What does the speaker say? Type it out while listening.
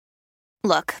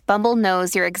Look, Bumble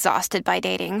knows you're exhausted by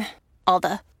dating. All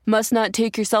the must not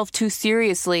take yourself too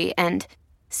seriously and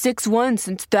 6'1"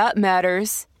 since that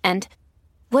matters. And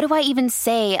what do I even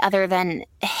say other than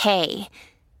hey?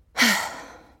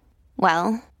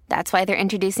 Well, that's why they're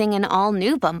introducing an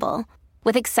all-new Bumble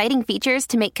with exciting features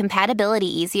to make compatibility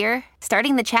easier,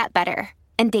 starting the chat better,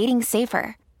 and dating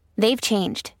safer. They've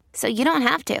changed, so you don't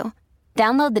have to.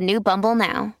 Download the new Bumble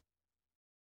now.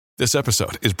 This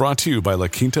episode is brought to you by La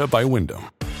Quinta by Wyndham.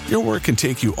 Your work can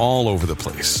take you all over the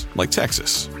place, like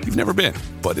Texas. You've never been,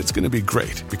 but it's going to be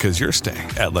great because you're staying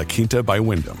at La Quinta by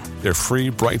Wyndham. Their free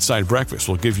Bright Side breakfast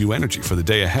will give you energy for the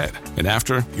day ahead. And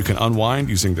after, you can unwind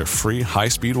using their free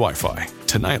high-speed Wi-Fi.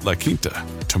 Tonight, La Quinta.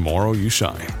 Tomorrow, you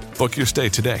shine. Book your stay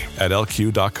today at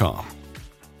LQ.com.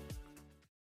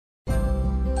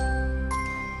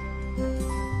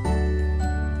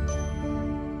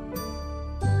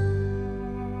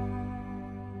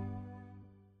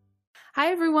 Hi,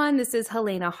 everyone. This is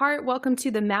Helena Hart. Welcome to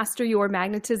the Master Your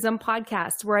Magnetism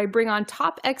podcast, where I bring on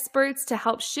top experts to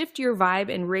help shift your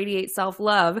vibe and radiate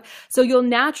self-love so you'll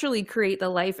naturally create the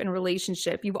life and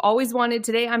relationship you've always wanted.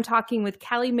 Today, I'm talking with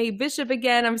Callie Mae Bishop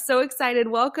again. I'm so excited.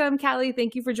 Welcome, Callie.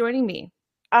 Thank you for joining me.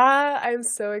 I'm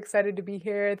so excited to be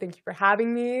here. Thank you for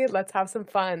having me. Let's have some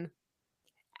fun.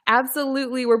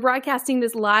 Absolutely. We're broadcasting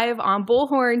this live on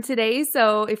Bullhorn today.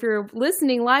 So if you're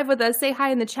listening live with us, say hi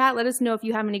in the chat. Let us know if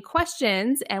you have any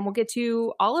questions, and we'll get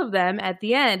to all of them at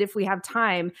the end if we have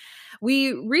time.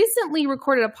 We recently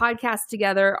recorded a podcast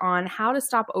together on how to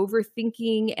stop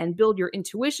overthinking and build your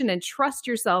intuition and trust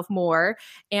yourself more.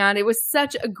 And it was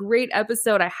such a great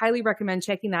episode. I highly recommend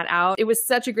checking that out. It was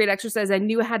such a great exercise. I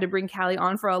knew I had to bring Callie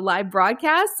on for a live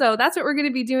broadcast. So that's what we're going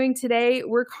to be doing today.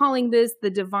 We're calling this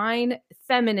the Divine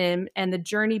Feminine and the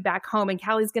Journey Back Home. And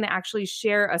Callie's going to actually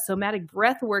share a somatic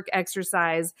breath work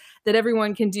exercise that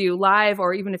everyone can do live,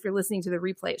 or even if you're listening to the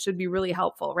replay. It should be really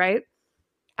helpful, right?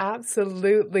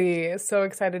 Absolutely. So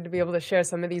excited to be able to share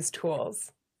some of these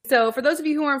tools. So for those of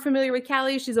you who aren't familiar with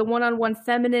Callie, she's a one-on-one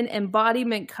feminine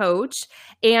embodiment coach.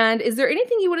 And is there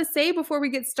anything you want to say before we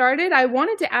get started? I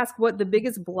wanted to ask what the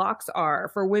biggest blocks are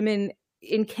for women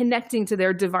in connecting to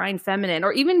their divine feminine,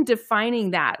 or even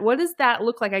defining that. What does that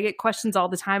look like? I get questions all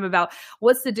the time about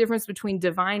what's the difference between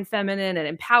divine feminine and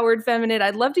empowered feminine.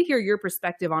 I'd love to hear your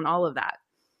perspective on all of that.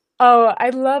 Oh, I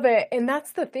love it. And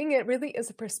that's the thing. It really is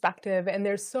a perspective. And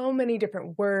there's so many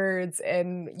different words.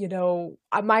 And,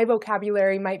 my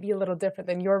vocabulary might be a little different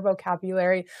than your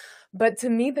vocabulary. But to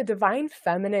me, the divine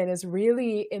feminine is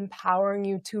really empowering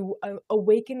you to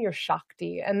awaken your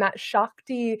Shakti. And that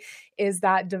Shakti is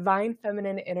that divine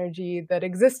feminine energy that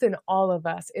exists in all of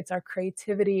us. It's our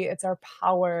creativity, it's our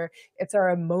power, it's our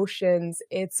emotions,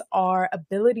 it's our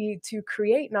ability to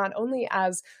create not only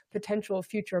as potential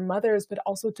future mothers, but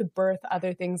also to birth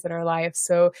other things in our life.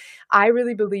 So I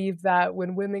really believe that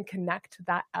when women connect to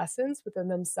that essence within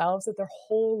themselves, that their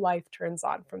whole life turns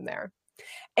on from there.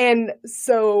 And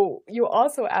so you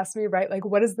also asked me, right, like,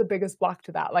 what is the biggest block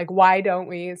to that? Like, why don't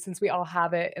we, since we all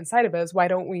have it inside of us, why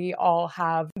don't we all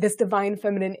have this divine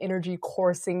feminine energy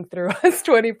coursing through us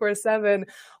 24/7?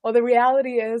 Well, the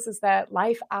reality is that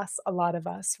life asks a lot of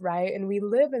us, right? And we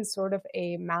live in sort of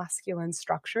a masculine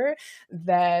structure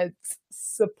that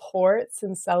supports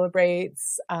and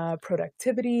celebrates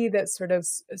productivity, that sort of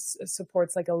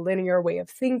supports like a linear way of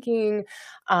thinking.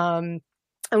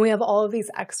 And we have all of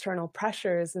these external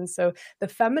pressures. And so the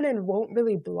feminine won't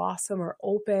really blossom or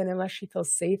open unless she feels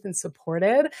safe and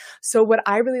supported. So what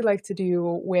I really like to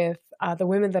do with the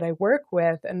women that I work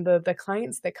with and the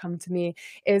clients that come to me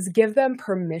is give them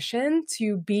permission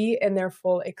to be in their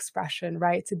full expression,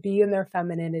 right? To be in their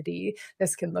femininity.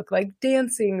 This can look like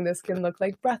dancing. This can look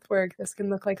like breath work. This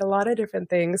can look like a lot of different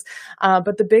things.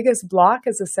 But the biggest block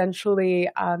is essentially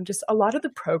just a lot of the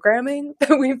programming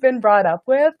that we've been brought up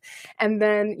with. And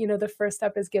then, the first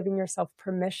step is giving yourself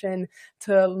permission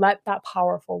to let that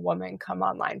powerful woman come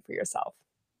online for yourself.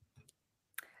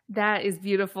 That is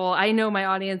beautiful. I know my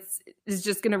audience is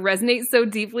just going to resonate so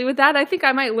deeply with that. I think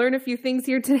I might learn a few things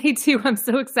here today too. I'm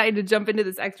so excited to jump into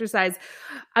this exercise.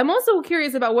 I'm also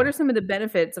curious about what are some of the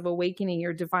benefits of awakening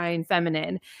your divine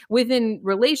feminine within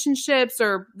relationships,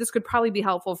 or this could probably be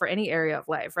helpful for any area of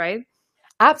life, right?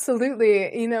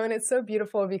 Absolutely. And it's so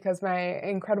beautiful because my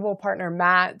incredible partner,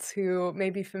 Matt, who may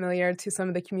be familiar to some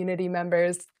of the community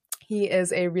members, he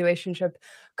is a relationship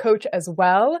coach as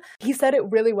well. He said it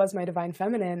really was my divine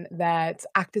feminine that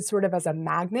acted sort of as a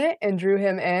magnet and drew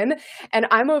him in. And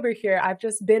I'm over here, I've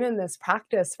just been in this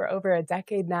practice for over a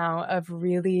decade now of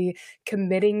really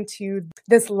committing to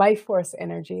this life force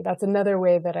energy. That's another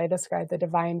way that I describe the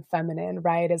divine feminine,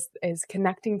 right? Is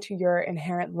connecting to your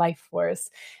inherent life force.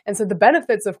 And so the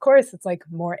benefits, of course, it's like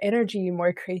more energy,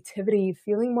 more creativity,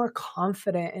 feeling more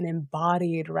confident and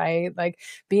embodied, right? Like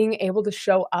being able to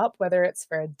show up, whether it's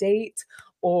for a date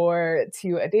or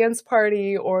to a dance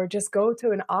party or just go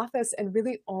to an office and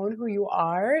really own who you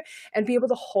are and be able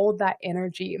to hold that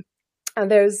energy. And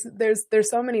there's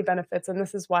so many benefits, and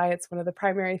this is why it's one of the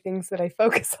primary things that I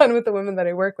focus on with the women that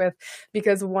I work with,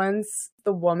 because once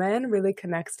the woman really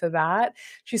connects to that,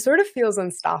 she sort of feels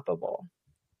unstoppable.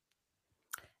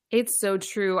 It's so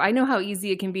true. I know how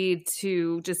easy it can be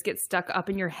to just get stuck up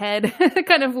in your head,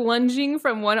 kind of lunging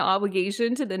from one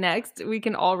obligation to the next. We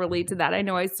can all relate to that. I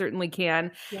know I certainly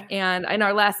can. Yeah. And in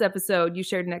our last episode, you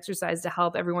shared an exercise to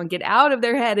help everyone get out of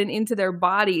their head and into their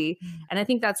body. And I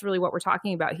think that's really what we're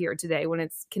talking about here today when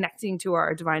it's connecting to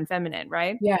our divine feminine,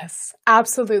 right? Yes,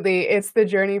 absolutely. It's the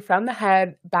journey from the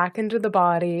head back into the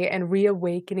body and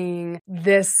reawakening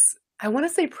this, I want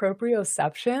to say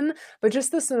proprioception, but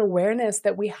just this awareness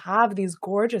that we have these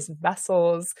gorgeous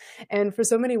vessels. And for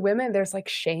so many women, there's like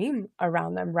shame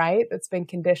around them, right? That's been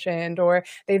conditioned, or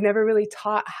they've never really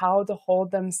taught how to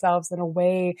hold themselves in a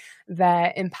way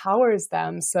that empowers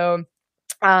them. So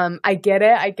I get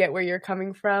it. I get where you're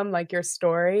coming from, like your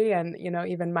story, and, you know,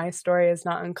 even my story is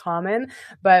not uncommon.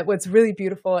 But what's really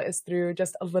beautiful is through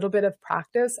just a little bit of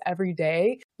practice every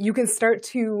day, you can start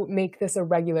to make this a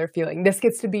regular feeling. This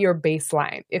gets to be your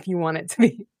baseline if you want it to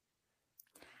be.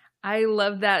 I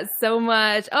love that so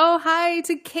much. Oh, hi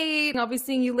to Kate. I'll be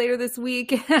seeing you later this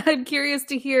week. I'm curious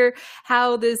to hear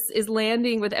how this is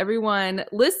landing with everyone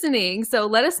listening. So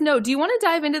let us know. Do you want to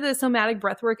dive into the somatic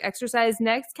breathwork exercise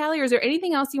next, Callie, or is there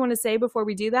anything else you want to say before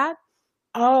we do that?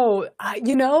 Oh,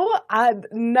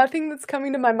 nothing that's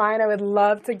coming to my mind. I would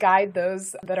love to guide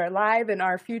those that are live and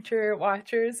our future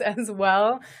watchers as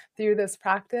well through this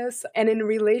practice. And in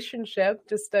relationship,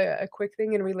 just a quick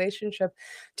thing in relationship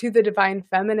to the divine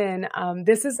feminine,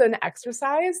 this is an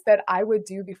exercise that I would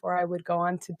do before I would go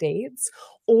on to dates,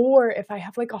 or if I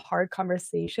have like a hard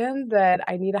conversation that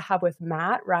I need to have with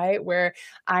Matt, right? Where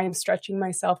I am stretching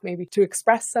myself maybe to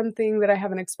express something that I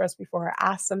haven't expressed before, or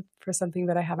ask for something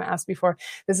that I haven't asked before.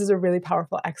 This is a really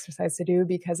powerful exercise to do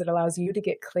because it allows you to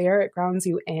get clear. It grounds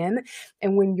you in.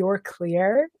 And when you're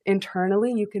clear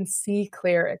internally, you can see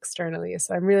clear externally.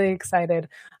 So I'm really excited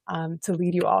to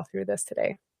lead you all through this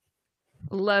today.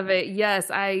 Love it.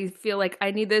 Yes, I feel like I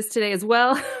need this today as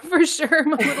well, for sure.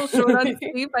 I'm a little short on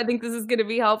sleep. I think this is going to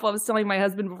be helpful. I was telling my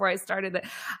husband before I started that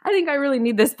I think I really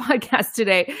need this podcast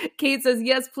today. Kate says,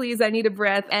 yes, please. I need a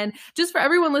breath. And just for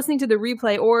everyone listening to the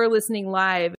replay or listening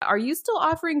live, are you still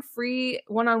offering free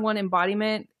one-on-one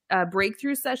embodiment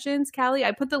breakthrough sessions, Callie?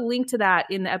 I put the link to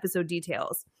that in the episode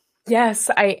details. Yes,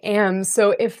 I am.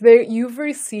 So if you've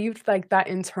received like that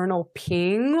internal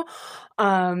ping,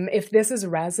 if this is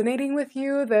resonating with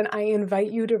you, then I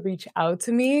invite you to reach out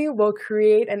to me. We'll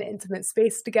create an intimate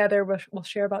space together. We'll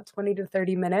share about 20 to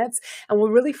 30 minutes, and we'll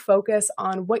really focus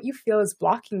on what you feel is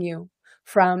blocking you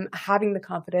from having the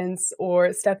confidence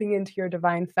or stepping into your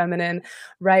divine feminine,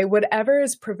 right? Whatever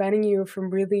is preventing you from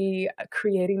really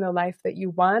creating the life that you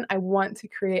want, I want to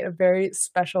create a very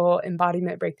special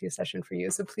embodiment breakthrough session for you.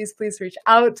 So please reach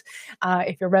out.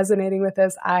 If you're resonating with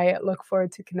this, I look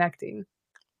forward to connecting.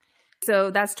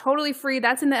 So that's totally free.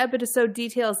 That's in the episode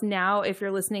details now if you're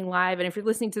listening live. And if you're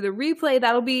listening to the replay,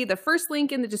 that'll be the first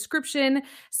link in the description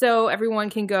so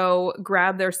everyone can go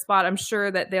grab their spot. I'm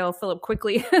sure that they'll fill up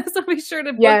quickly. So be sure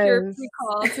to book your free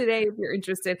call today if you're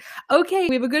interested. Okay,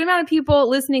 we have a good amount of people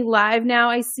listening live now,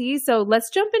 I see. So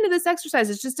let's jump into this exercise.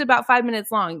 It's just about 5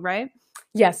 minutes long, right?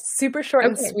 Yes, super short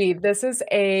and sweet. This is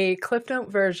a Cliff Note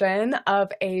version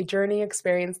of a journey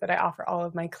experience that I offer all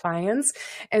of my clients.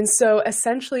 And so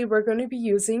essentially, we're going to be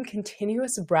using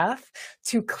continuous breath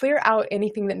to clear out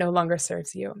anything that no longer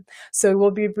serves you. So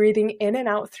we'll be breathing in and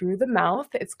out through the mouth.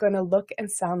 It's going to look and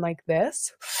sound like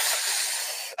this.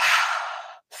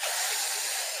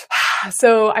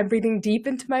 So I'm breathing deep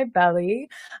into my belly,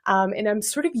 and I'm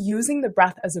sort of using the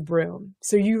breath as a broom.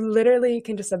 So you literally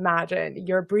can just imagine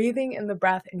you're breathing in the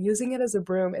breath and using it as a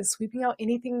broom and sweeping out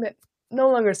anything that no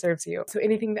longer serves you. So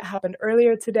anything that happened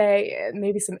earlier today,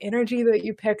 maybe some energy that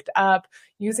you picked up,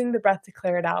 using the breath to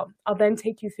clear it out. I'll then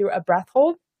take you through a breath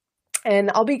hold.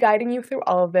 And I'll be guiding you through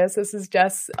all of this. This is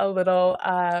just a little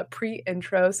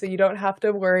pre-intro, so you don't have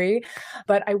to worry.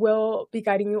 But I will be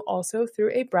guiding you also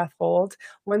through a breath hold.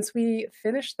 Once we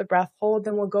finish the breath hold,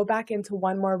 then we'll go back into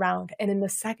one more round. And in the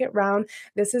second round,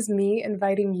 this is me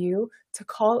inviting you to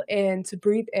call in, to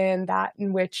breathe in that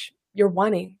in which you're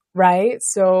wanting, right?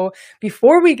 So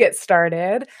before we get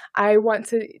started, I want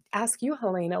to ask you,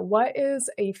 Helena, what is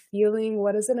a feeling?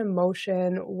 What is an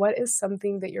emotion? What is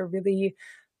something that you're really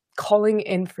calling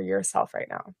in for yourself right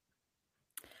now?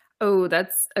 Oh,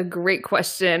 that's a great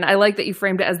question. I like that you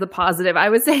framed it as the positive. I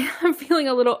would say I'm feeling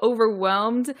a little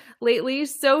overwhelmed lately.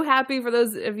 So happy for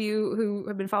those of you who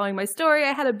have been following my story.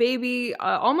 I had a baby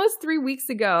almost 3 weeks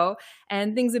ago,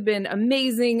 and things have been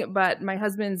amazing, but my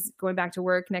husband's going back to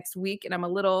work next week, and I'm a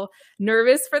little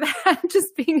nervous for that,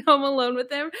 just being home alone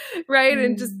with him, right?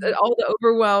 And just all the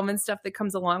overwhelm and stuff that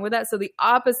comes along with that. So the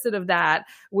opposite of that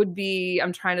would be,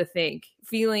 I'm trying to think,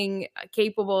 feeling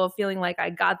capable, feeling like I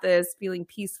got this, feeling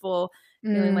peaceful,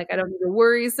 feeling like I don't need to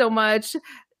worry so much.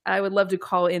 I would love to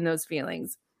call in those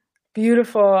feelings.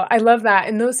 Beautiful. I love that.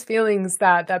 And those feelings,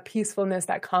 that peacefulness,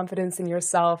 that confidence in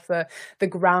yourself, the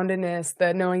groundedness,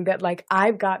 the knowing that like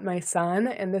I've got my son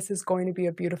and this is going to be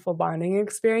a beautiful bonding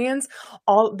experience.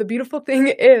 All the beautiful thing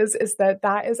is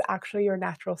that is actually your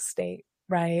natural state.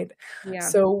 Right. Yeah.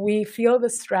 So we feel the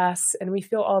stress and we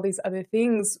feel all these other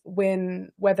things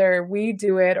whether we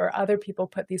do it or other people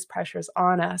put these pressures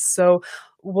on us. So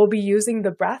we'll be using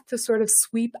the breath to sort of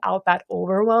sweep out that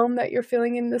overwhelm that you're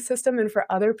feeling in the system. And for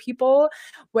other people,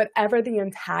 whatever the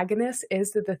antagonist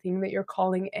is to the thing that you're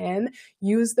calling in,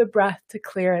 use the breath to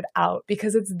clear it out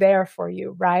because it's there for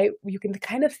you, right? You can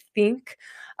kind of think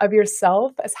of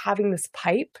yourself as having this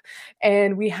pipe,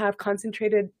 and we have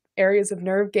concentrated areas of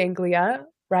nerve ganglia,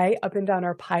 right, up and down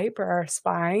our pipe or our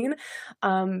spine.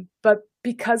 But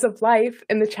because of life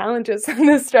and the challenges and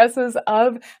the stresses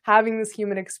of having this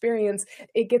human experience,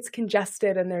 it gets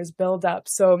congested and there's buildup.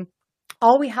 So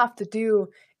all we have to do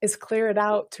is clear it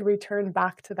out to return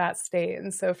back to that state.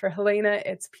 And so for Helena,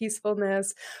 it's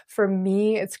peacefulness. For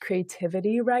me, it's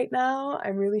creativity right now.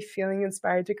 I'm really feeling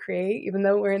inspired to create, even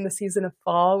though we're in the season of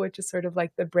fall, which is sort of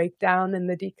like the breakdown and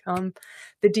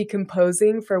the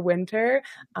decomposing for winter.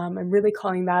 I'm really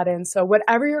calling that in. So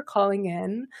whatever you're calling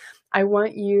in, I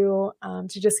want you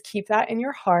to just keep that in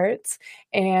your heart,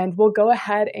 and we'll go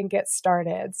ahead and get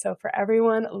started. So for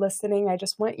everyone listening, I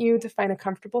just want you to find a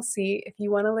comfortable seat. If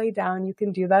you want to lay down, you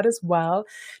can do that as well.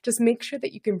 Just make sure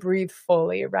that you can breathe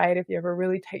fully, right? If you have a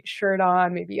really tight shirt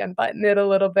on, maybe unbutton it a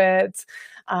little bit,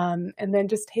 and then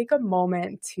just take a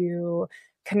moment to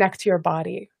connect to your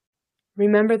body.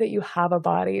 Remember that you have a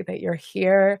body, that you're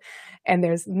here, and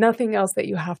there's nothing else that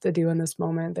you have to do in this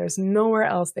moment. There's nowhere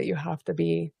else that you have to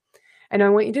be. And I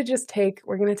want you to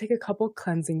we're going to take a couple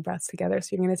cleansing breaths together. So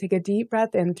you're going to take a deep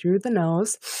breath in through the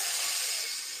nose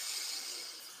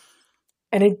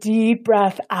and a deep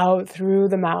breath out through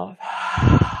the mouth.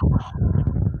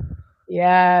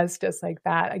 Yes, just like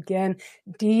that. Again,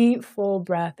 deep, full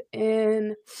breath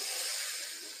in.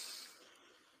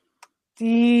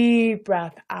 Deep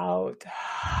breath out.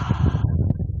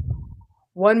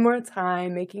 One more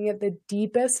time, making it the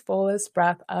deepest, fullest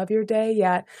breath of your day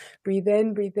yet. Breathe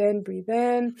in, breathe in, breathe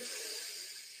in.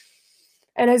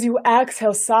 And as you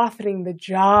exhale, softening the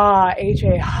jaw,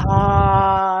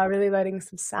 ha, really letting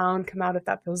some sound come out if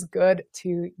that feels good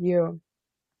to you.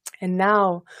 And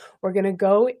now we're going to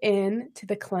go into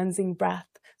the cleansing breath.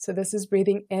 So this is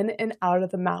breathing in and out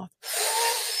of the mouth.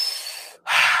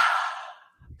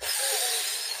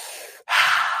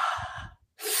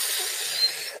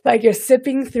 Like you're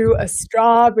sipping through a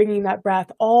straw, bringing that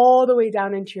breath all the way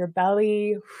down into your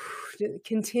belly.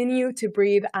 Continue to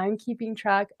breathe. I'm keeping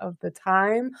track of the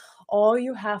time. All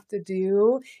you have to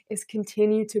do is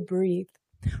continue to breathe,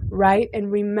 right?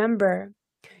 And remember,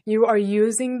 you are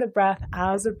using the breath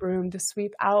as a broom to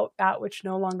sweep out that which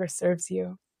no longer serves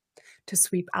you, to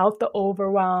sweep out the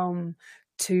overwhelm,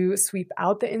 to sweep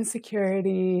out the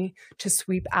insecurity, to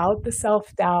sweep out the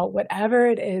self-doubt, whatever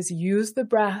it is, use the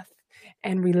breath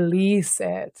and release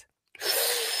it.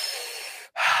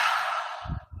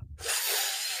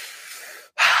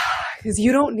 Because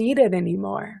you don't need it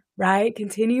anymore, right?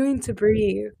 Continuing to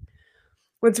breathe.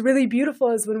 What's really beautiful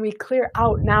is when we clear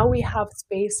out, now we have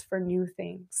space for new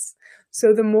things.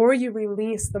 So the more you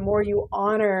release, the more you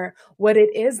honor what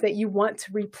it is that you want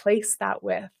to replace that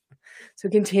with. So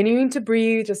continuing to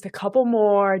breathe, just a couple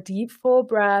more deep, full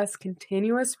breaths,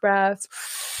 continuous breaths.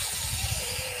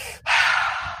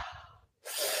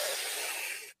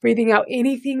 Breathing out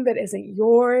anything that isn't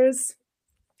yours.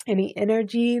 any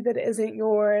energy that isn't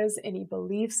yours, any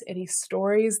beliefs, any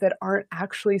stories that aren't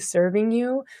actually serving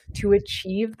you to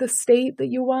achieve the state that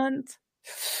you want.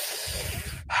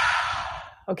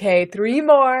 Okay, 3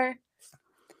 more.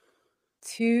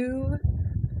 2.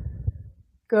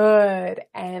 Good.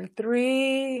 And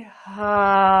 3.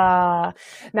 Now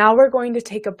we're going to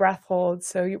take a breath hold.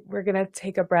 So we're going to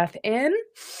take a breath in,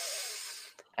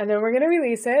 and then we're going to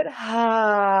release it.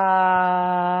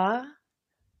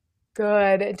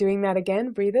 Good. Doing that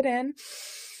again. Breathe it in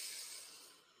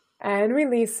and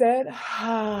release it.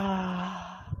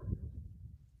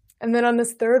 And then on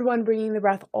this third one, bringing the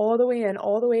breath all the way in,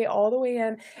 all the way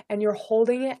in, and you're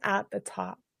holding it at the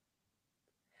top.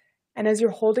 And as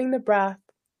you're holding the breath,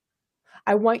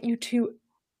 I want you to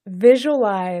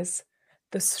visualize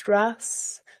the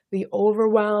stress, the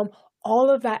overwhelm, all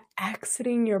of that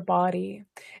exiting your body.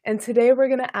 And today we're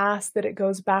going to ask that it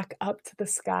goes back up to the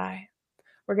sky.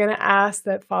 We're going to ask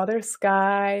that Father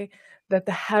Sky, that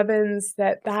the heavens,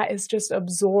 that is just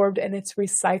absorbed and it's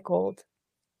recycled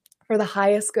for the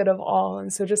highest good of all.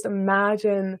 And so just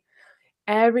imagine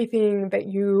everything that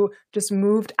you just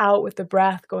moved out with the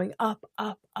breath going up,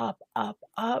 up, up, up,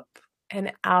 up,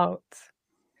 and out.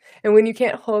 And when you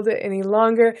can't hold it any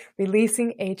longer,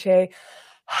 releasing HA.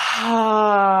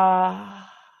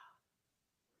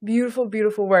 Beautiful,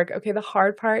 beautiful work. Okay, the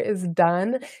hard part is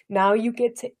done. Now you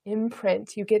get to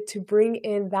imprint. You get to bring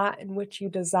in that in which you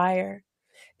desire.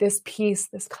 This peace,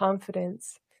 this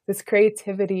confidence, this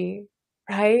creativity,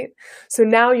 right? So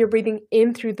now you're breathing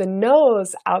in through the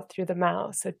nose, out through the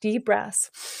mouth. So deep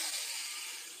breaths.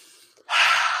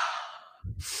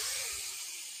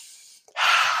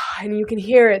 And you can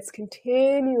hear it's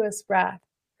continuous breath.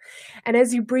 And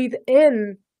as you breathe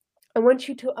in, I want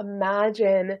you to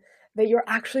imagine that you're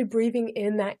actually breathing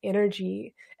in that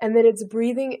energy and that it's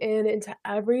breathing in into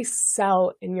every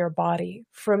cell in your body,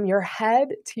 from your head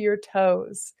to your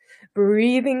toes,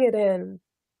 breathing it in.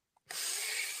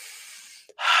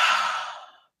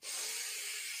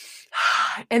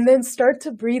 And then start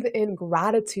to breathe in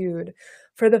gratitude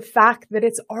for the fact that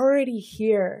it's already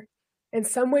here. In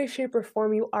some way, shape, or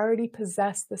form, you already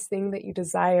possess this thing that you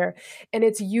desire. And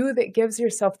it's you that gives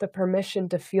yourself the permission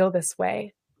to feel this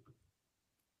way.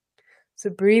 So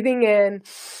breathing in.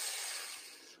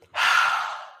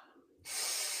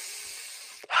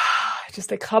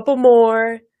 Just a couple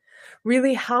more.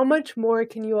 Really, how much more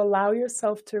can you allow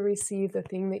yourself to receive the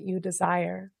thing that you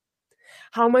desire?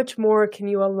 How much more can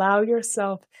you allow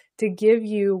yourself to give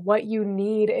you what you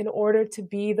need in order to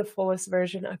be the fullest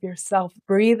version of yourself?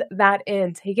 Breathe that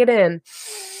in. Take it in.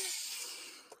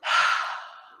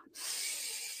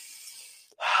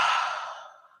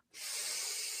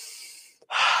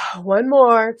 One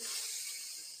more.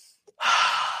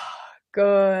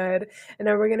 Good. And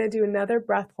now we're going to do another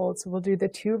breath hold. So we'll do the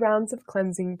 2 rounds of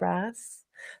cleansing breaths.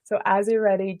 So as you're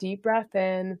ready, deep breath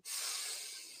in.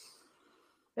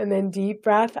 And then deep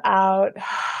breath out.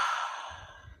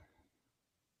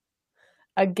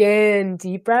 Again,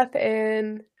 deep breath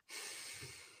in.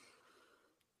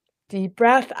 Deep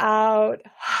breath out.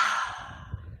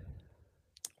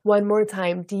 One more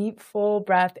time, deep, full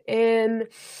breath in.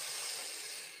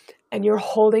 And you're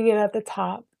holding it at the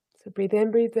top. So breathe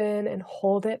in, and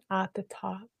hold it at the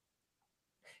top.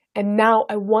 And now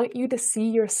I want you to see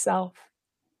yourself.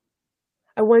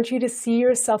 I want you to see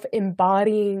yourself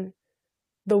embodying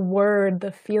the word,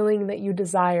 the feeling that you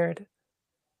desired.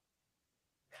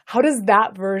 How does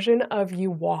that version of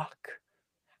you walk?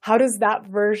 How does that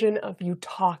version of you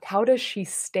talk? How does she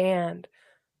stand?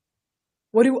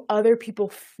 What do other people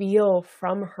feel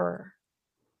from her?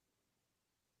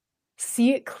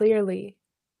 See it clearly.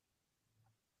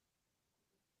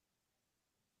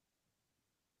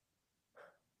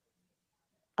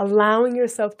 Allowing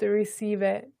yourself to receive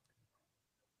it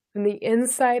from the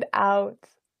inside out.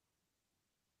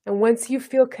 And once you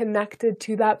feel connected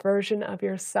to that version of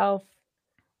yourself,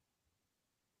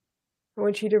 I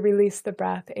want you to release the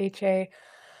breath. HA.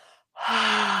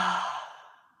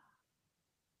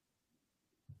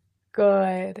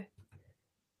 Good.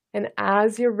 And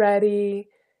as you're ready,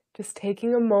 just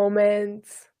taking a moment,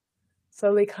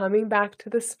 slowly coming back to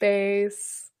the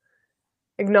space,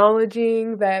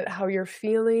 acknowledging that how you're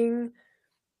feeling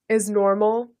is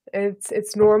normal.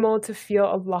 It's normal to feel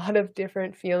a lot of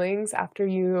different feelings after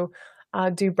you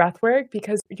do breath work,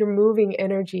 because you're moving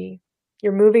energy.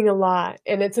 You're moving a lot,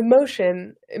 and it's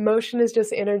emotion. Emotion is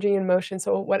just energy in motion.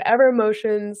 So whatever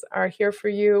emotions are here for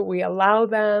you, we allow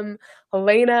them.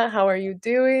 Helena, how are you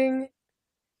doing?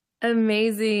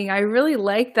 Amazing. I really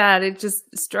like that. It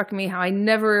just struck me how I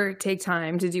never take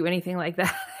time to do anything like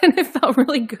that. And it felt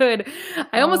really good.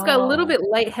 I almost got a little Oh. bit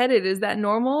lightheaded. Is that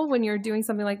normal when you're doing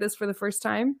something like this for the first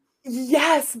time?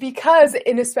 Yes, because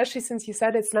and especially since you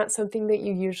said it's not something that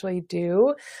you usually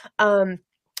do, um,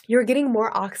 you're getting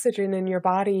more oxygen in your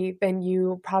body than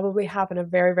you probably have in a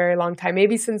very, very long time,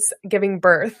 maybe since giving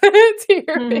birth to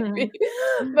your baby.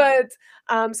 Mhm. But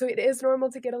so it is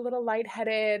normal to get a little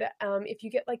lightheaded. If you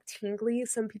get like tingly,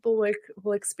 some people like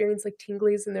will experience like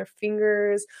tinglies in their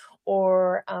fingers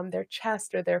or their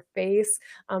chest or their face.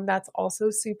 That's also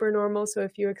super normal. So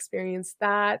if you experience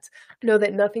that, know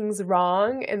that nothing's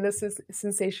wrong and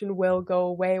sensation will go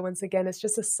away. Once again, it's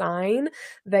just a sign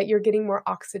that you're getting more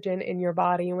oxygen in your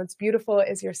body. And what's beautiful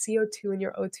is your CO2 and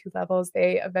your O2 levels,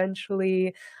 they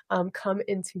eventually come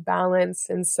into balance.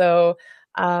 And so,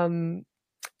 um,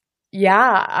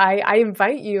 yeah, I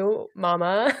invite you,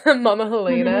 Mama, Mama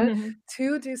Helena,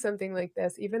 to do something like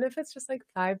this, even if it's just like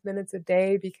 5 minutes a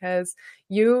day, because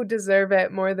you deserve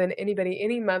it more than anybody,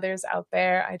 any mothers out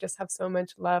there. I just have so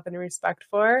much love and respect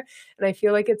for. And I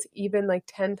feel like it's even like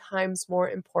 10 times more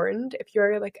important if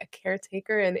you're like a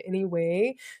caretaker in any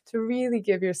way to really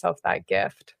give yourself that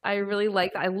gift. I really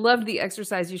like that. I loved the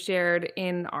exercise you shared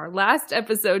in our last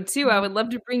episode too. I would love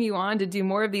to bring you on to do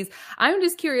more of these. I'm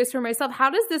just curious for myself, how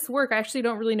does this work? I actually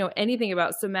don't really know anything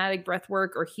about somatic breath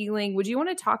work or healing. Would you want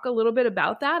to talk a little bit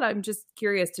about that? I'm just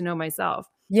curious to know myself.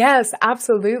 Yes,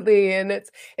 absolutely. And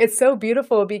it's so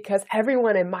beautiful because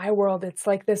everyone in my world, it's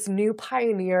like this new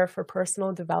pioneer for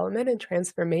personal development and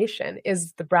transformation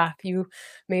is the breath. You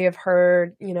may have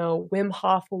heard, Wim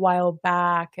Hof a while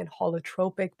back and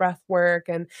holotropic breath work.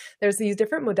 And there's these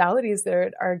different modalities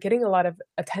that are getting a lot of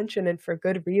attention and for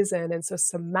good reason. And so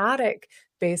somatic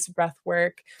based breath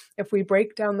work, if we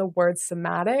break down the word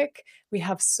somatic, we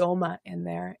have soma in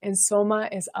there, and soma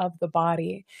is of the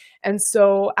body. And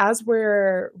so as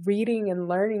we're reading and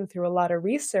learning through a lot of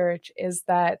research is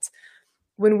that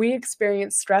when we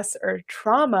experience stress or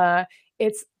trauma,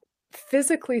 it's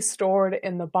physically stored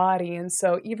in the body. And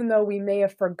so even though we may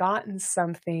have forgotten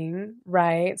something,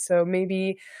 right? So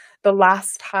maybe the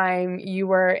last time you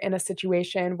were in a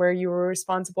situation where you were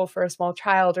responsible for a small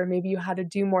child, or maybe you had to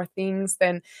do more things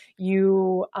than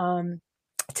you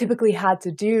typically had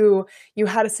to do, you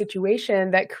had a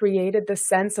situation that created this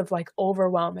sense of like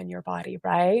overwhelm in your body,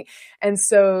 right? And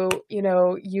so,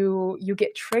 you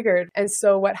get triggered. And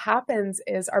so what happens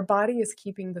is our body is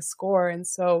keeping the score. And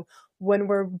so when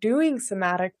we're doing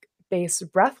somatic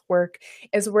based breath work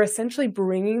is we're essentially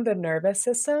bringing the nervous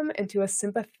system into a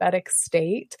sympathetic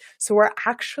state. So we're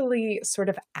actually sort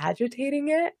of agitating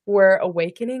it, we're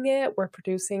awakening it, we're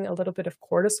producing a little bit of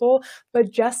cortisol,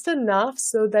 but just enough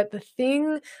so that the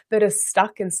thing that is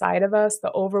stuck inside of us,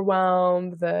 the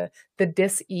overwhelm, the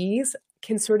dis-ease,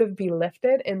 can sort of be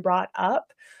lifted and brought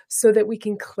up so that we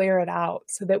can clear it out,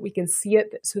 so that we can see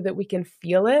it, so that we can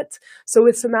feel it. So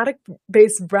with somatic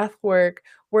based breath work,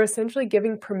 we're essentially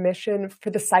giving permission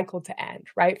for the cycle to end,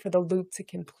 right? For the loop to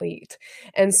complete.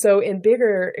 And so in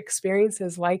bigger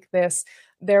experiences like this,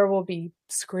 there will be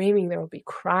screaming, there will be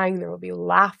crying, there will be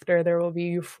laughter, there will be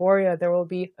euphoria, there will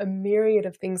be a myriad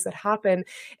of things that happen.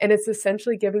 And it's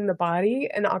essentially giving the body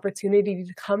an opportunity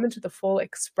to come into the full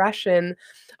expression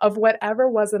of whatever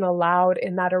wasn't allowed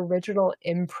in that original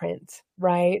imprint,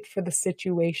 right? For the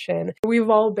situation. We've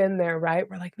all been there, right?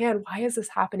 We're like, man, why is this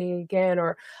happening again?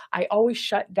 Or I always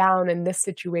shut down in this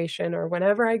situation. Or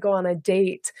whenever I go on a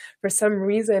date, for some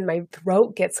reason, my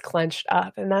throat gets clenched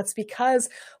up. And that's because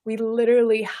we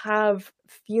literally have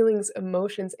feelings,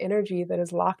 emotions, energy that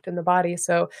is locked in the body.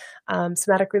 So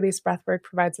somatic release breathwork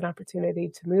provides an opportunity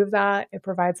to move that. It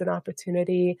provides an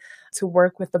opportunity to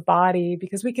work with the body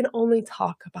because we can only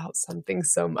talk about something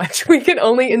so much. We can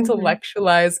only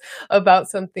intellectualize about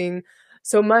something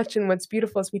so much. And what's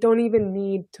beautiful is we don't even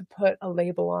need to put a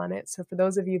label on it. So for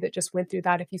those of you that just went through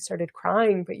that, if you started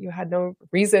crying, but you had no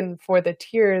reason for the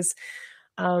tears,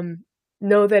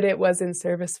 know that it was in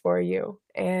service for you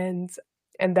and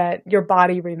that your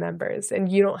body remembers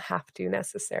and you don't have to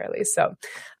necessarily. So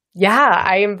yeah,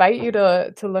 I invite you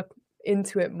to look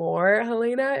into it more,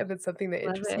 Helena, if it's something that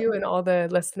interests you and all the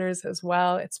listeners as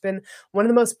well. It's been one of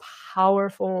the most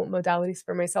powerful modalities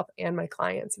for myself and my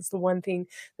clients. It's the one thing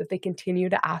that they continue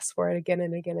to ask for it again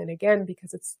and again and again,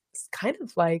 because it's kind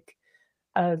of like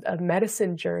a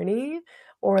medicine journey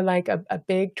or like a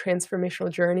big transformational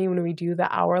journey when we do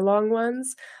the hour-long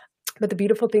ones. But the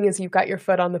beautiful thing is you've got your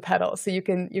foot on the pedal, so you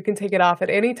can take it off at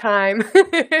any time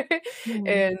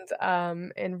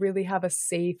and really have a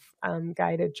safe,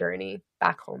 guided journey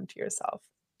back home to yourself.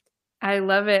 I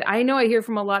love it. I know I hear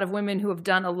from a lot of women who have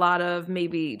done a lot of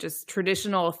maybe just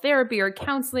traditional therapy or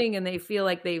counseling, and they feel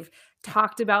like they've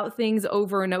talked about things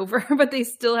over and over, but they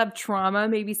still have trauma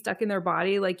maybe stuck in their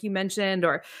body, like you mentioned,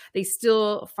 or they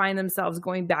still find themselves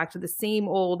going back to the same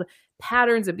old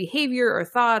patterns of behavior or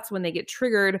thoughts when they get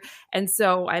triggered. And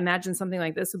so I imagine something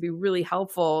like this would be really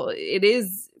helpful. It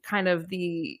is kind of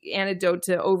the antidote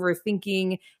to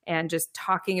overthinking and just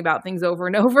talking about things over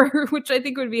and over, which I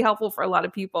think would be helpful for a lot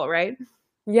of people, right?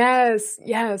 Yes,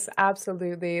 yes,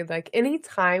 absolutely. Like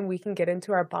anytime we can get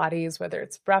into our bodies, whether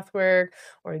it's breath work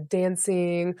or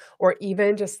dancing, or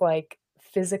even just like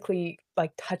physically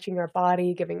like touching our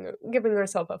body, giving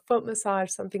ourselves a foot massage,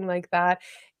 something like that,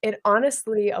 it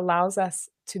honestly allows us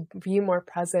to be more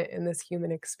present in this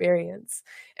human experience.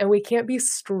 And we can't be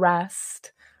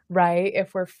stressed, right?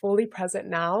 If we're fully present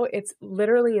now, it's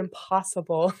literally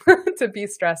impossible to be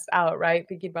stressed out, right?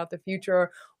 Thinking about the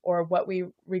future or what we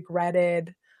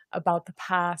regretted about the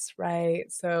past,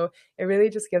 right? So it really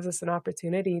just gives us an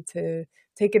opportunity to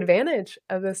take advantage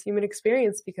of this human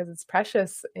experience because it's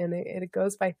precious and it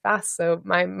goes by fast. So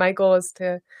my goal is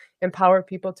to empower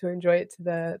people to enjoy it to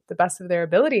the best of their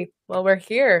ability while we're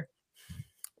here.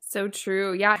 So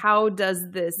true. Yeah. How does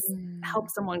this help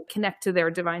someone connect to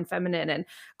their divine feminine and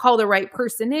call the right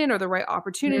person in or the right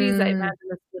opportunities? I imagine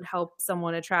this would help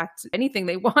someone attract anything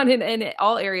they want in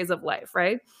all areas of life,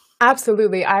 right?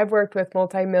 Absolutely. I've worked with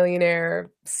multimillionaire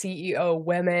CEO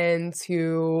women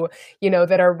who,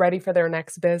 that are ready for their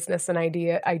next business and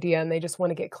idea, and they just want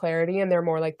to get clarity and they're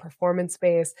more like performance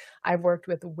based. I've worked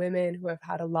with women who have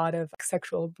had a lot of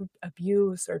sexual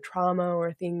abuse or trauma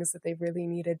or things that they really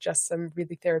needed just some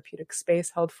really therapeutic space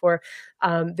held for.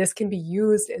 This can be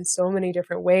used in so many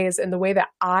different ways. And the way that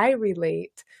I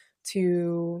relate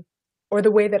to or the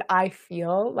way that I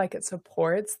feel like it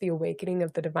supports the awakening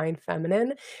of the divine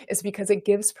feminine is because it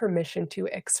gives permission to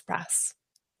express.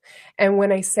 And when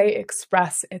I say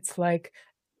express, it's like,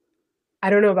 I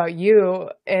don't know about you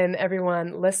and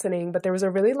everyone listening, but there was a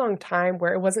really long time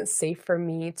where it wasn't safe for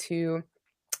me to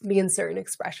be in certain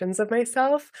expressions of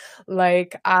myself.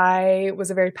 Like I was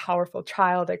a very powerful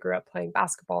child. I grew up playing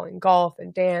basketball and golf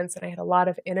and dance, and I had a lot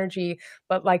of energy,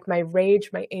 but like my rage,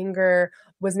 my anger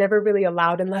was never really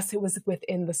allowed unless it was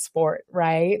within the sport,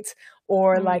 right?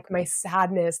 Or like my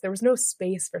sadness, there was no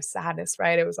space for sadness,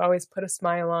 right? It was always put a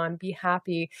smile on, be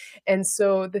happy. And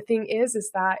so the thing is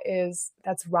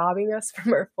that's robbing us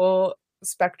from our full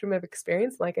spectrum of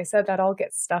experience. Like I said, that all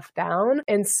gets stuffed down.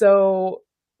 And so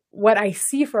what I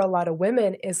see for a lot of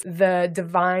women is the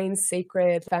divine,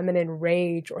 sacred, feminine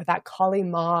rage, or that Kali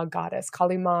Ma goddess.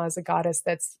 Kali Ma is a goddess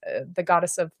that's the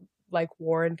goddess of like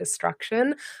war and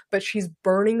destruction, but she's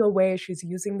burning away. She's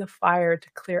using the fire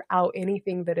to clear out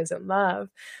anything that isn't love.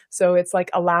 So it's like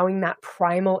allowing that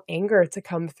primal anger to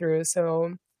come through.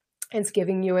 So it's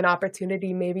giving you an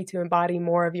opportunity maybe to embody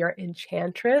more of your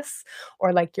enchantress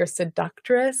or like your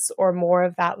seductress or more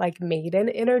of that like maiden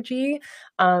energy,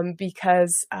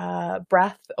 because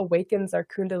breath awakens our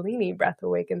kundalini, breath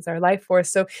awakens our life force.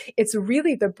 So it's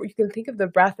really you can think of the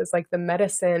breath as like the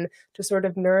medicine to sort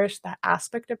of nourish that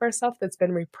aspect of ourselves that's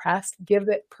been repressed, give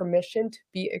it permission to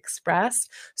be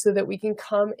expressed so that we can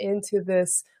come into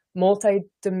this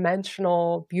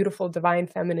multi-dimensional, beautiful, divine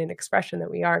feminine expression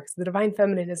that we are. Because the divine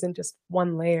feminine isn't just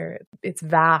one layer; it's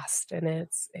vast and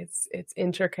it's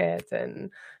intricate,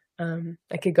 and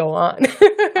I could go on.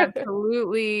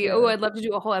 Absolutely. Oh, I'd love to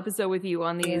do a whole episode with you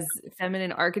on these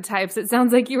feminine archetypes. It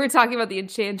sounds like you were talking about the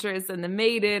enchantress and the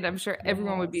maiden. I'm sure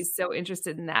everyone would be so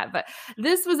interested in that. But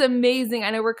this was amazing. I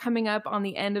know we're coming up on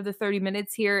the end of the 30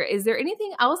 minutes here. Is there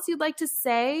anything else you'd like to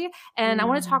say? And I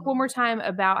want to talk one more time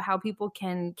about how people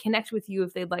can connect with you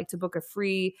if they'd like to book a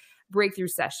free breakthrough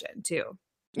session too.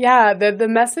 Yeah, the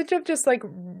message of just like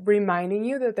reminding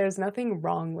you that there's nothing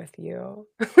wrong with you.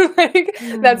 Like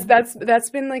that's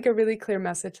been like a really clear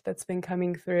message that's been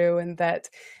coming through, and that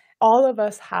all of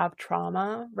us have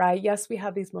trauma, right? Yes, we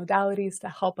have these modalities to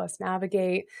help us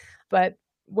navigate, but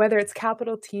whether it's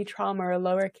capital T trauma or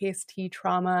lowercase t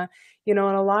trauma, in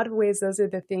a lot of ways, those are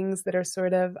the things that are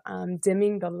sort of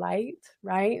dimming the light,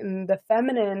 right? And the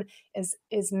feminine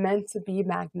is meant to be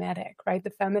magnetic, right?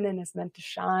 The feminine is meant to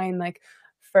shine. Like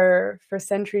for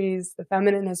centuries, the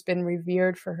feminine has been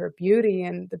revered for her beauty,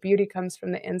 and the beauty comes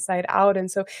from the inside out. And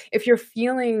so if you're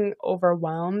feeling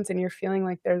overwhelmed and you're feeling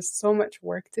like there's so much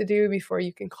work to do before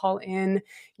you can call in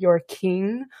your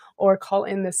king or call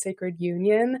in the sacred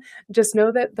union, just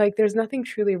know that like there's nothing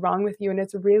truly wrong with you. And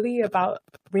it's really about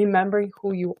remembering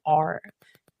who you are.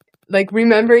 Like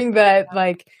remembering that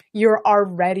like you're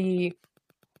already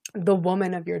the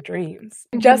woman of your dreams.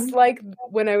 Just Mhm. like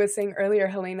when I was saying earlier,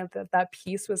 Helena, that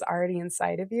piece was already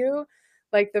inside of you.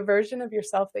 Like the version of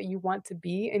yourself that you want to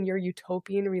be in your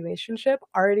utopian relationship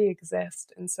already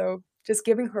exists. And so just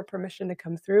giving her permission to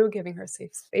come through, giving her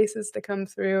safe spaces to come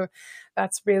through,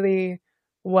 that's really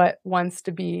what wants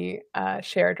to be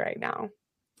shared right now.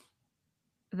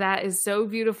 That is so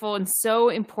beautiful and so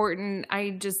important. I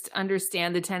just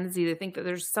understand the tendency to think that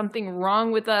there's something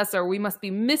wrong with us, or we must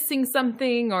be missing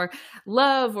something, or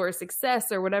love or success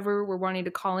or whatever we're wanting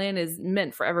to call in is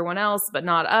meant for everyone else, but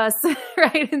not us.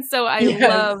 Right. And so I Yes.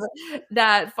 love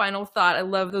that final thought. I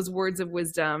love those words of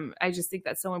wisdom. I just think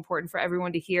that's so important for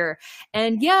everyone to hear.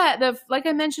 And yeah, like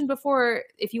I mentioned before,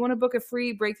 if you want to book a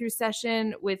free breakthrough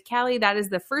session with Callie, that is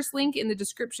the first link in the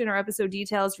description or episode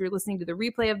details if you're listening to the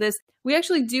replay of this. We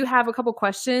actually do have a couple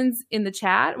questions in the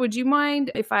chat. Would you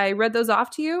mind if I read those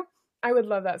off to you? I would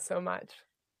love that so much.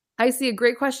 I see a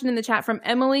great question in the chat from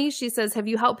Emily. She says, have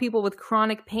you helped people with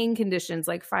chronic pain conditions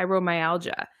like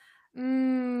fibromyalgia?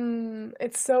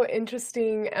 It's so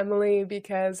interesting, Emily,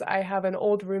 because I have an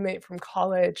old roommate from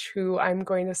college who I'm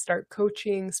going to start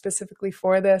coaching specifically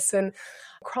for this. And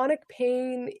chronic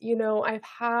pain, I've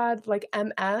had like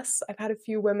MS. I've had a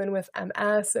few women with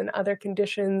MS and other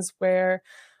conditions where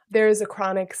there's a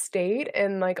chronic state,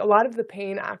 and like a lot of the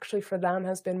pain actually for them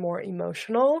has been more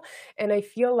emotional. And I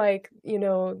feel like,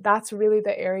 that's really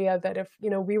the area that if,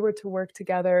 we were to work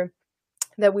together,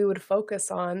 that we would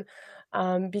focus on,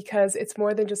 because it's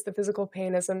more than just the physical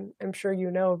pain, as I'm sure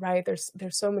you know, right? There's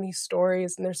so many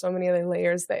stories and there's so many other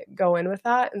layers that go in with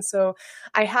that. And so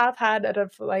I have had out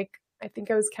of like, I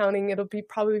think I was counting, it'll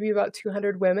probably be about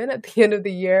 200 women at the end of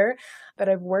the year that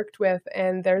I've worked with.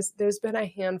 And there's been a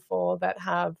handful that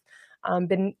have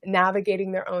been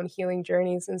navigating their own healing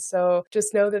journeys. And so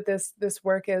just know that this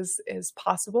work is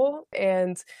possible.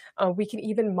 And we can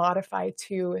even modify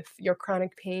too. If your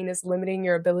chronic pain is limiting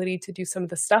your ability to do some of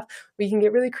the stuff, we can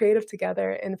get really creative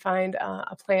together and find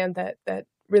a plan that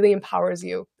really empowers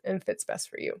you and fits best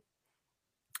for you.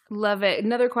 Love it.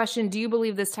 Another question. Do you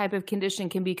believe this type of condition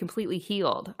can be completely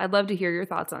healed? I'd love to hear your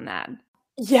thoughts on that.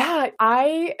 Yeah,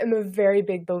 I am a very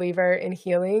big believer in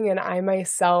healing, and I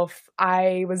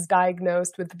was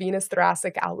diagnosed with venous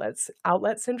thoracic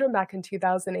outlet syndrome back in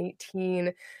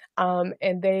 2018.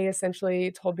 And they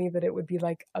essentially told me that it would be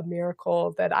like a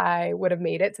miracle that I would have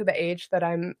made it to the age that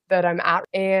I'm at.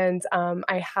 And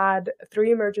I had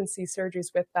 3 emergency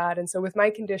surgeries with that. And so with my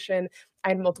condition, I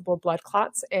had multiple blood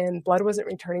clots, and blood wasn't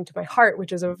returning to my heart,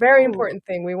 which is a very important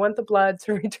thing. We want the blood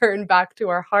to return back to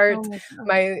our heart. Oh my gosh.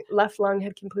 My left lung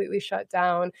had completely shut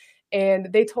down.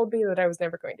 And they told me that I was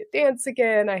never going to dance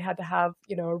again. I had to have,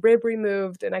 a rib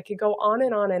removed, and I could go on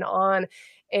and on and on.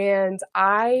 And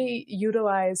I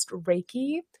utilized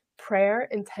Reiki, prayer,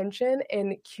 intention,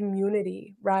 and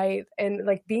community, right? And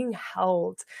like being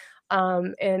held.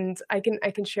 And I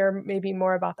can share maybe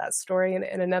more about that story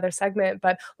in another segment.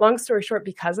 But long story short,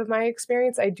 because of my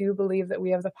experience, I do believe that we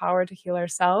have the power to heal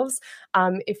ourselves.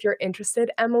 If you're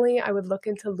interested, Emily, I would look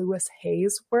into Louise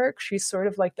Hay's work. She's sort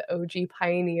of like the OG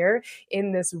pioneer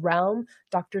in this realm.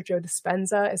 Dr. Joe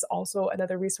Dispenza is also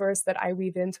another resource that I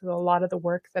weave into a lot of the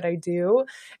work that I do.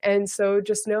 And so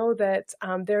just know that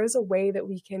there is a way that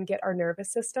we can get our nervous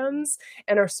systems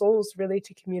and our souls really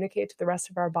to communicate to the rest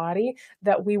of our body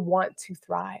that we want to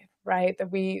thrive, right?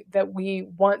 That we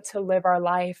want to live our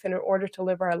life. And in order to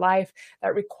live our life,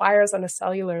 that requires on a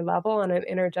cellular level, on an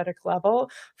energetic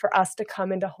level, for us to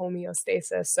come into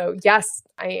homeostasis. So yes,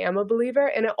 I am a believer.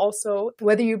 And it also,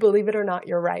 whether you believe it or not,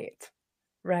 you're right.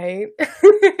 Right?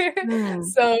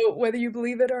 So whether you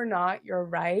believe it or not, you're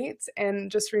right. And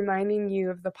just reminding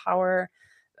you of the power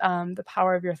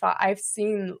of your thought. I've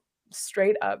seen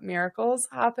straight up miracles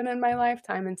happen in my life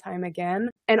time and time again.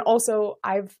 And also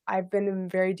I've been in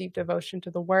very deep devotion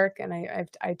to the work, and I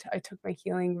took my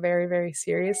healing very, very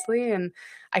seriously. And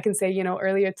I can say,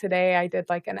 earlier today I did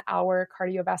like an hour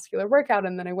cardiovascular workout,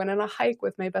 and then I went on a hike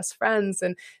with my best friends,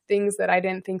 and things that I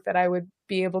didn't think that I would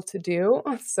be able to do.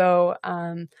 So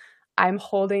I'm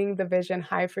holding the vision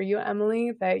high for you,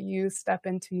 Emily, that you step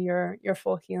into your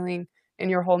full healing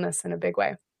and your wholeness in a big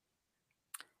way.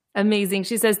 Amazing.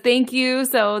 She says, thank you.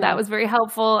 So that was very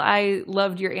helpful. I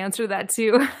loved your answer to that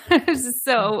too.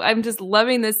 I'm just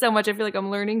loving this so much. I feel like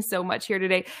I'm learning so much here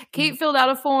today. Kate filled out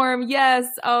a form. Yes.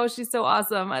 Oh, she's so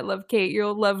awesome. I love Kate.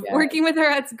 You'll love working with her.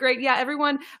 That's great. Yeah.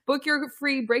 Everyone book your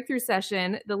free breakthrough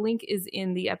session. The link is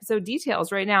in the episode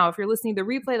details right now. If you're listening to the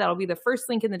replay, that'll be the first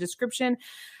link in the description.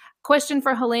 Question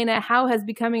for Helena: how has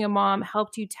becoming a mom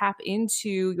helped you tap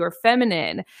into your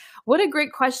feminine? What a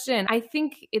great question. I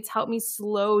think it's helped me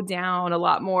slow down a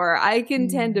lot more. I can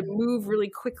tend to move really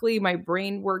quickly. My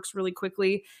brain works really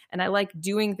quickly, and I like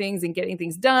doing things and getting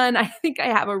things done. I think I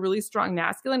have a really strong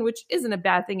masculine, which isn't a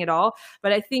bad thing at all.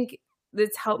 But I think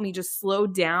that's helped me just slow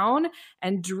down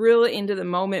and drill into the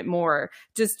moment more.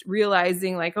 Just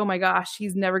realizing like, oh my gosh,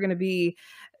 he's never going to be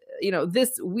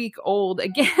this week old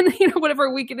again,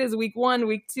 whatever week it is, week 1,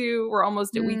 week 2, we're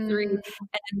almost at week 3.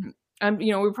 And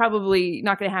we're probably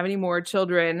not going to have any more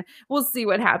children. We'll see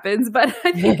what happens. But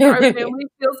I think our family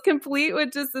feels complete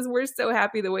with just as we're so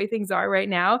happy the way things are right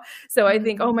now. So I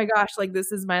think, oh my gosh, like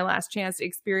this is my last chance to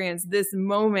experience this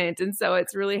moment. And so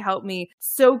it's really helped me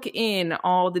soak in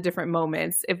all the different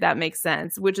moments, if that makes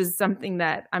sense, which is something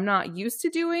that I'm not used to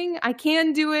doing. I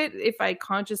can do it if I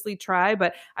consciously try,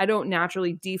 but I don't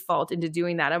naturally default into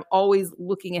doing that. I'm always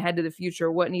looking ahead to the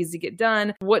future. What needs to get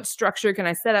done? What structure can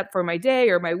I set up for my day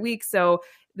or my week? So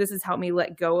this has helped me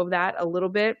let go of that a little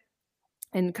bit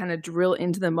and kind of drill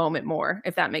into the moment more,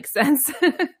 if that makes sense.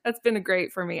 That's been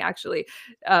great for me, actually.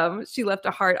 She left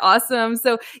a heart. Awesome.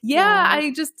 So yeah,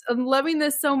 I'm loving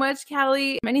this so much,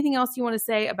 Callie. Anything else you want to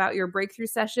say about your breakthrough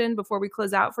session before we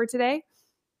close out for today?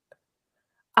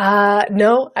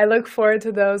 No, I look forward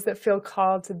to those that feel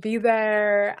called to be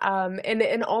there.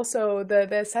 And also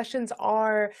the sessions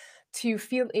are to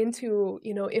feel into,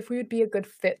 if we would be a good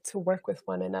fit to work with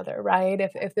one another, right?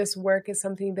 If this work is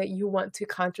something that you want to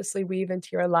consciously weave into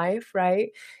your life, right?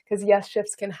 Because yes,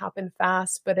 shifts can happen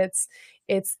fast, but it's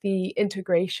the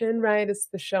integration, right? It's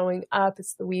the showing up,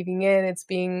 it's the weaving in, it's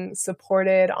being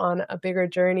supported on a bigger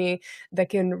journey that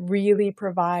can really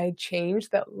provide change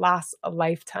that lasts a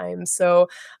lifetime. So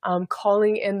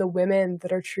calling in the women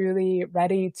that are truly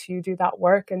ready to do that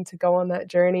work and to go on that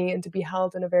journey and to be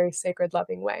held in a very sacred,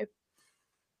 loving way.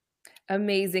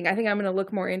 Amazing. I think I'm going to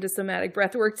look more into somatic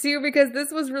breath work too, because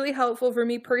this was really helpful for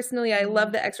me personally. I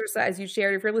love the exercise you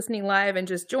shared. If you're listening live and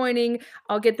just joining,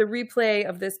 I'll get the replay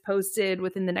of this posted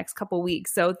within the next couple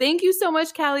weeks. So thank you so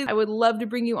much, Callie. I would love to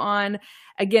bring you on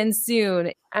again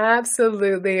soon.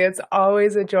 Absolutely. It's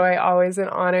always a joy, always an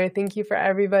honor. Thank you for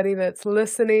everybody that's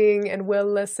listening and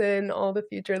will listen, all the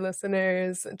future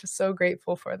listeners. I'm just so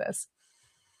grateful for this.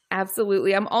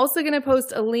 Absolutely. I'm also going to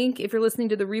post a link if you're listening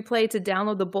to the replay to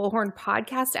download the Bullhorn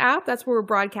podcast app. That's where we're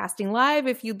broadcasting live.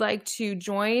 If you'd like to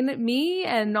join me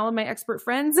and all of my expert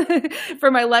friends for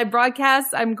my live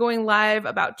broadcasts, I'm going live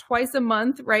about twice a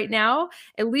month right now,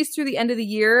 at least through the end of the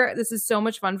year. This is so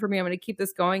much fun for me. I'm going to keep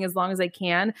this going as long as I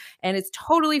can. And it's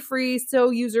totally free,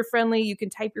 so user-friendly. You can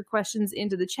type your questions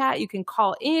into the chat. You can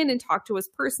call in and talk to us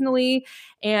personally.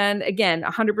 And again,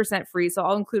 100% free. So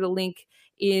I'll include a link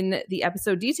in the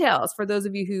episode details for those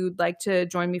of you who'd like to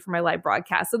join me for my live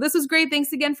broadcast. So this was great.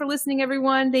 Thanks again for listening,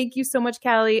 everyone. Thank you so much,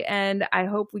 Callie. And I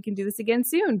hope we can do this again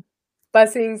soon.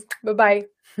 Blessings. Bye-bye.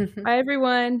 Bye,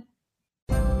 everyone.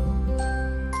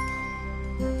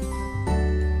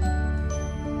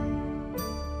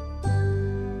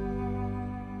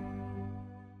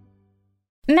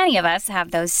 Many of us have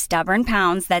those stubborn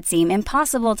pounds that seem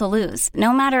impossible to lose,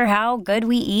 no matter how good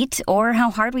we eat or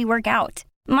how hard we work out.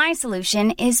 My solution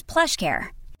is PlushCare.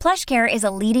 PlushCare is a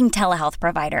leading telehealth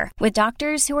provider with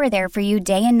doctors who are there for you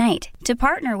day and night to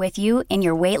partner with you in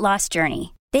your weight loss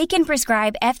journey. They can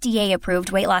prescribe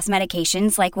FDA-approved weight loss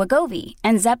medications like Wegovy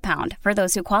and Zepbound for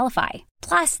those who qualify.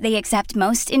 Plus, they accept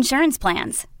most insurance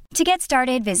plans. To get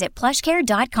started, visit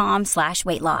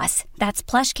plushcare.com/weightloss. That's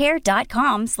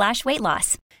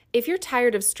plushcare.com/weightloss. If you're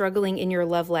tired of struggling in your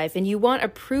love life and you want a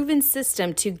proven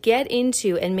system to get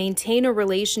into and maintain a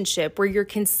relationship where you're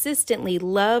consistently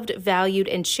loved, valued,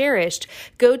 and cherished,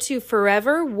 go to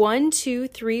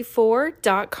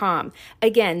forever1234.com.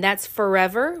 Again, that's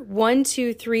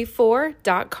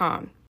forever1234.com.